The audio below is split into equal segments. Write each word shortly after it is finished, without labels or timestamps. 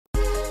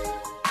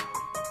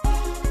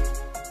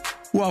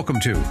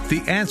Welcome to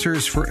the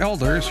Answers for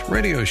Elders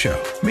radio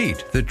show.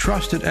 Meet the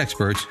trusted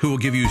experts who will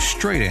give you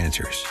straight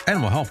answers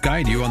and will help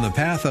guide you on the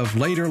path of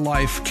later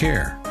life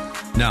care.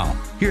 Now,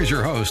 here's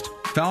your host,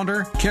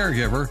 founder,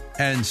 caregiver,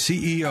 and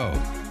CEO,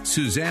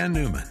 Suzanne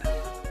Newman.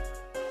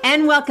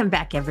 And welcome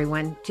back,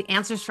 everyone, to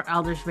Answers for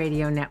Elders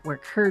Radio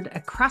Network, heard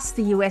across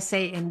the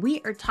USA. And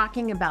we are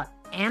talking about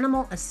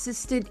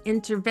animal-assisted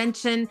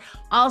intervention,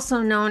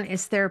 also known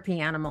as therapy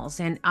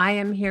animals. And I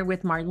am here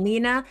with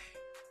Marlina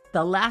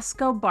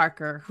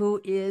Velasco-Barker,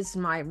 who is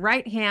my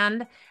right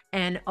hand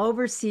and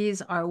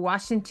oversees our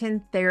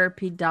Washington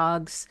Therapy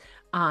Dogs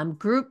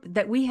group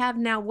that we have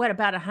now,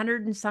 about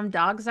 100 and some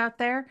dogs out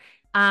there,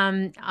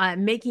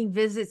 making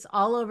visits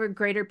all over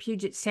Greater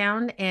Puget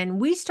Sound. And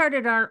we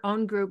started our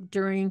own group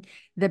during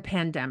the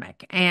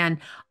pandemic. And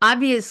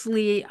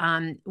obviously,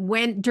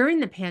 during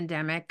the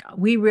pandemic,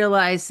 we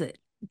realized that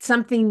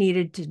something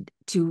needed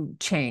to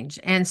change.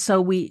 And so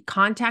we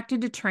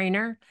contacted a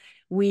trainer.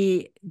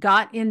 We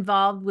got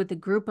involved with a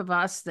group of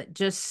us that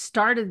just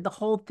started the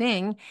whole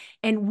thing,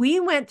 and we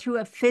went through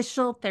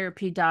official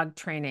therapy dog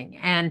training.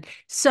 And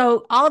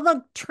so all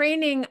the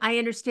training, I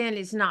understand,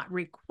 is not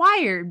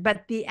required,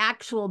 but the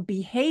actual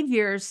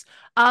behaviors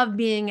of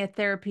being a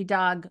therapy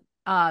dog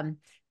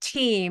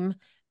team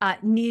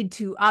need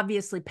to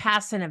obviously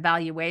pass an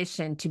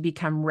evaluation to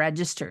become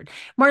registered.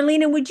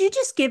 Marlina, would you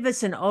just give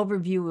us an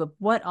overview of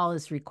what all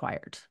is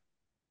required?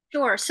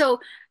 Sure. So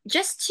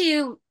just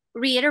to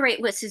reiterate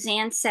what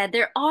Suzanne said,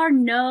 there are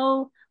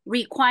no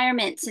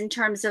requirements in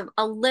terms of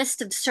a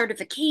list of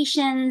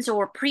certifications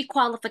or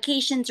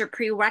pre-qualifications or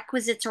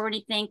prerequisites or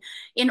anything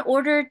in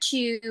order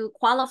to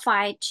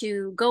qualify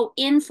to go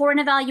in for an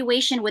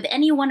evaluation with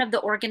any one of the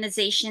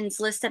organizations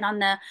listed on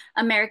the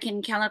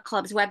American Kennel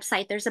Club's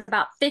website. There's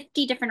about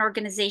 50 different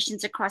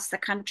organizations across the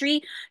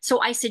country.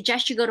 So I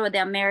suggest you go to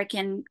the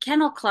American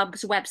Kennel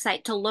Club's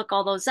website to look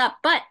all those up,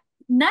 but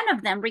none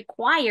of them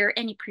require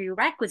any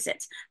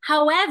prerequisites.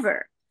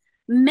 However,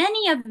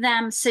 many of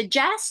them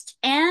suggest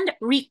and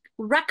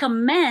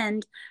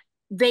recommend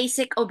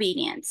basic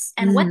obedience.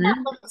 And what that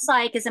looks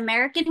like is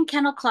American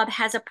Kennel Club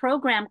has a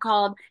program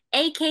called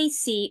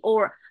AKC,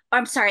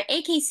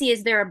 AKC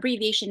is their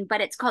abbreviation,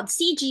 but it's called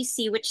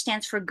CGC, which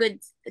stands for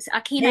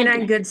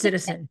Canine Good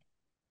Citizen.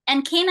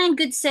 And Canine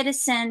Good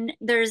Citizen,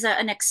 there's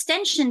an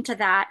extension to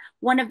that.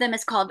 One of them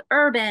is called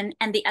Urban,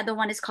 and the other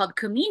one is called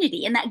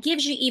Community. And that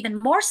gives you even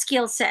more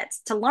skill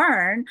sets to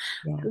learn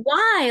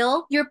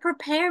while you're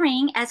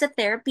preparing as a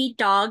therapy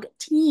dog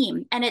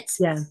team. And it's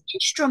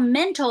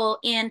instrumental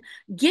in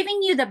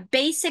giving you the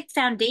basic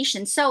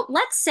foundation. So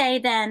let's say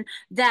then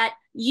that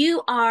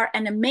you are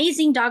an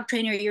amazing dog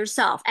trainer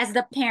yourself as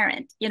the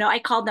parent. You know, I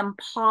call them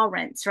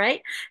parents,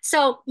 right?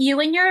 So you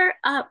and your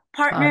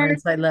partner.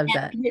 I love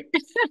that.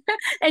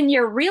 And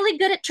you're really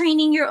good at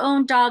training your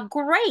own dog.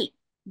 Great.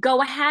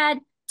 Go ahead,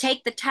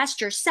 take the test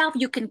yourself.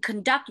 You can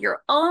conduct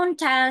your own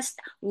test,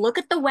 look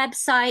at the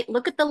website,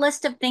 look at the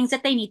list of things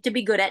that they need to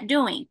be good at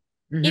doing.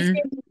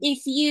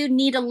 If you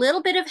need a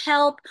little bit of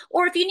help,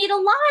 or if you need a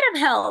lot of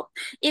help,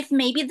 if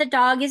maybe the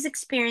dog is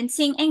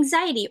experiencing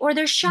anxiety or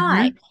they're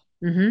shy,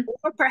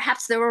 or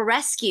perhaps they're a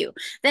rescue,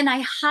 then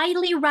I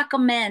highly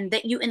recommend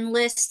that you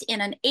enlist in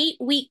an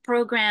 8-week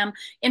program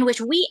in which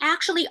we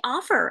actually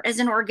offer as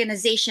an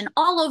organization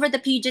all over the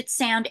Puget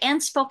Sound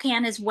and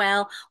Spokane as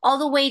well, all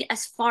the way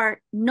as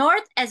far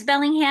north as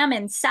Bellingham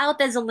and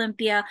south as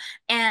Olympia,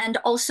 and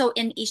also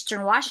in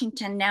Eastern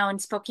Washington now in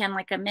Spokane,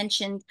 like I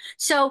mentioned.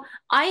 So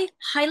I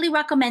highly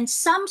recommend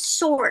some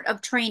sort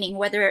of training,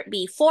 whether it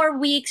be 4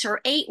 weeks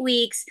or 8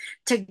 weeks,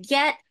 to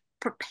get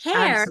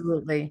prepared.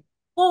 Absolutely.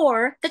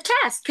 For the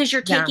test, because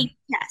you're taking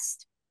the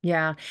test.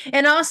 Yeah.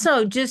 And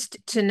also just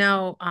to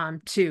know,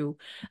 too,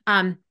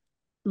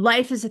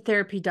 life as a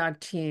therapy dog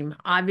team,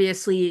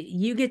 obviously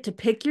you get to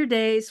pick your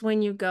days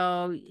when you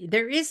go.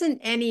 There isn't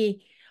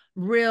any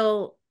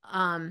real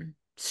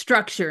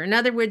structure. In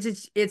other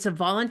words, it's a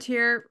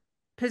volunteer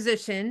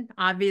position,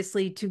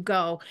 obviously, to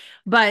go.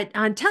 But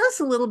tell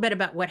us a little bit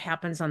about what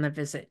happens on the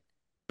visit,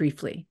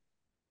 briefly.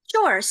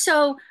 Sure.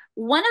 So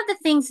one of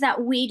the things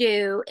that we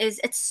do is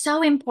it's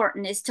so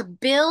important is to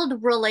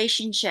build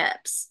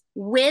relationships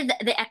with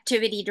the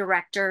activity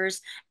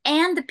directors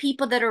and the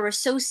people that are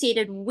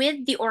associated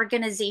with the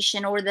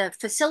organization or the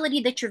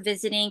facility that you're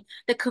visiting,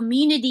 the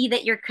community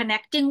that you're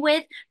connecting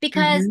with,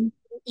 because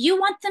you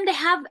want them to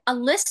have a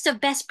list of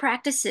best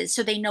practices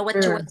so they know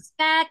what to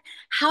expect,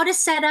 how to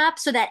set up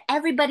so that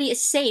everybody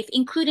is safe,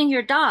 including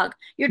your dog.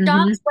 Your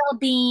dog's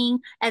well-being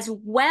as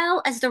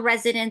well as the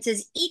residents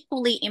is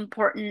equally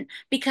important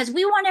because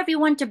we want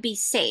everyone to be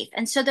safe.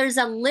 And so there's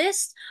a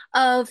list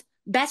of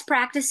best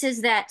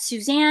practices that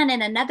Suzanne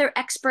and another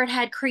expert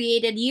had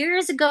created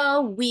years ago.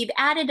 We've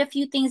added a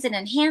few things and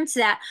enhanced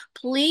that.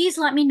 Please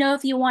let me know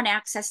if you want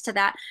access to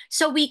that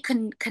so we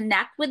can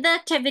connect with the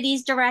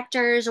activities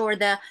directors or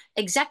the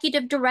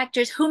executive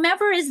directors,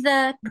 whomever is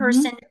the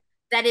person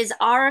that is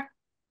our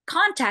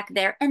contact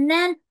there. And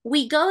then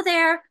we go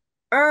there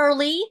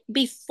early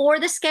before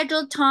the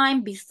scheduled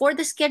time, before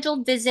the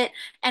scheduled visit,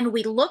 and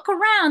we look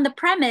around the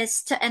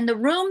premise and the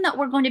room that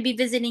we're going to be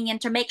visiting in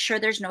to make sure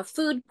there's no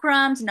food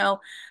crumbs,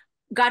 no,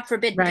 God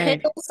forbid,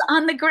 Right. pills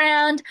on the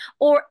ground,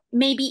 or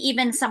maybe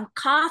even some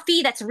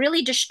coffee that's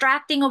really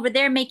distracting over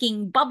there,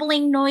 making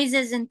bubbling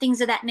noises and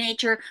things of that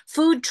nature,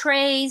 food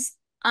trays.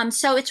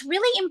 So it's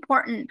really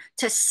important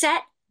to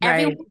set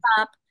everyone Right.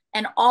 up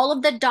and all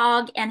of the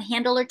dog and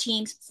handler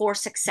teams for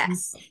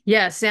success.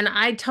 Yes, and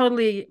I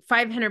totally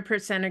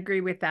 500% agree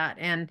with that.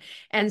 And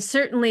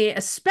certainly,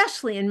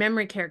 especially in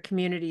memory care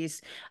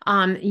communities,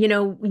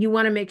 you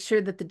want to make sure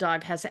that the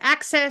dog has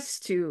access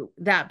to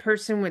that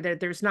person, whether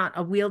there's not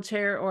a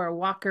wheelchair or a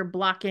walker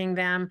blocking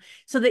them,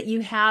 so that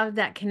you have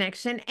that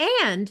connection.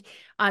 And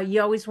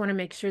you always want to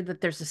make sure that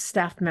there's a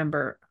staff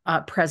member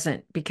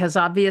present, because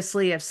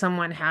obviously if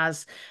someone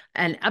has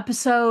an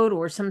episode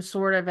or some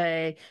sort of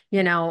an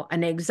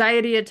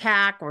anxiety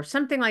attack or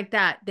something like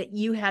that, that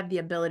you have the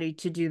ability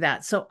to do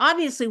that. So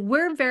obviously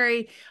we're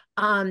very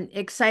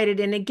excited.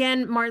 And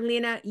again,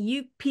 Marlina,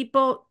 you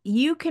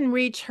can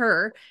reach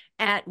her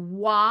at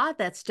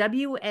that's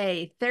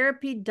WA,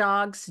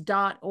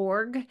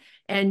 therapydogs.org,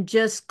 and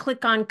just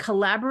click on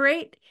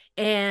collaborate.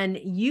 And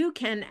you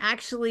can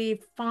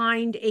actually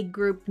find a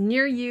group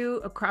near you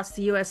across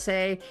the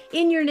USA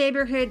in your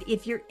neighborhood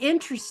if you're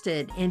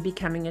interested in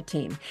becoming a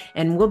team.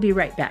 And we'll be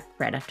right back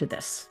right after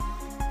this.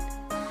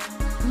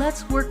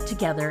 Let's work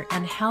together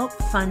and help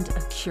fund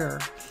a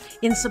cure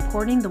in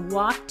supporting the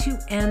Walk to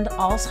End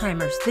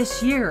Alzheimer's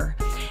this year,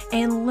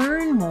 and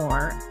learn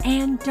more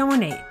and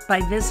donate by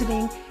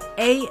visiting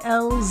alz.org,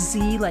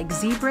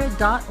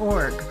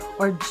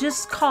 or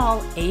just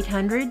call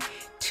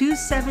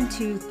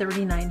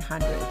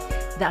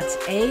 800-272-3900. That's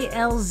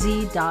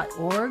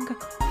alz.org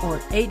or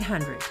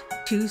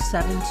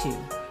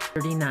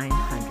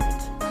 800-272-3900.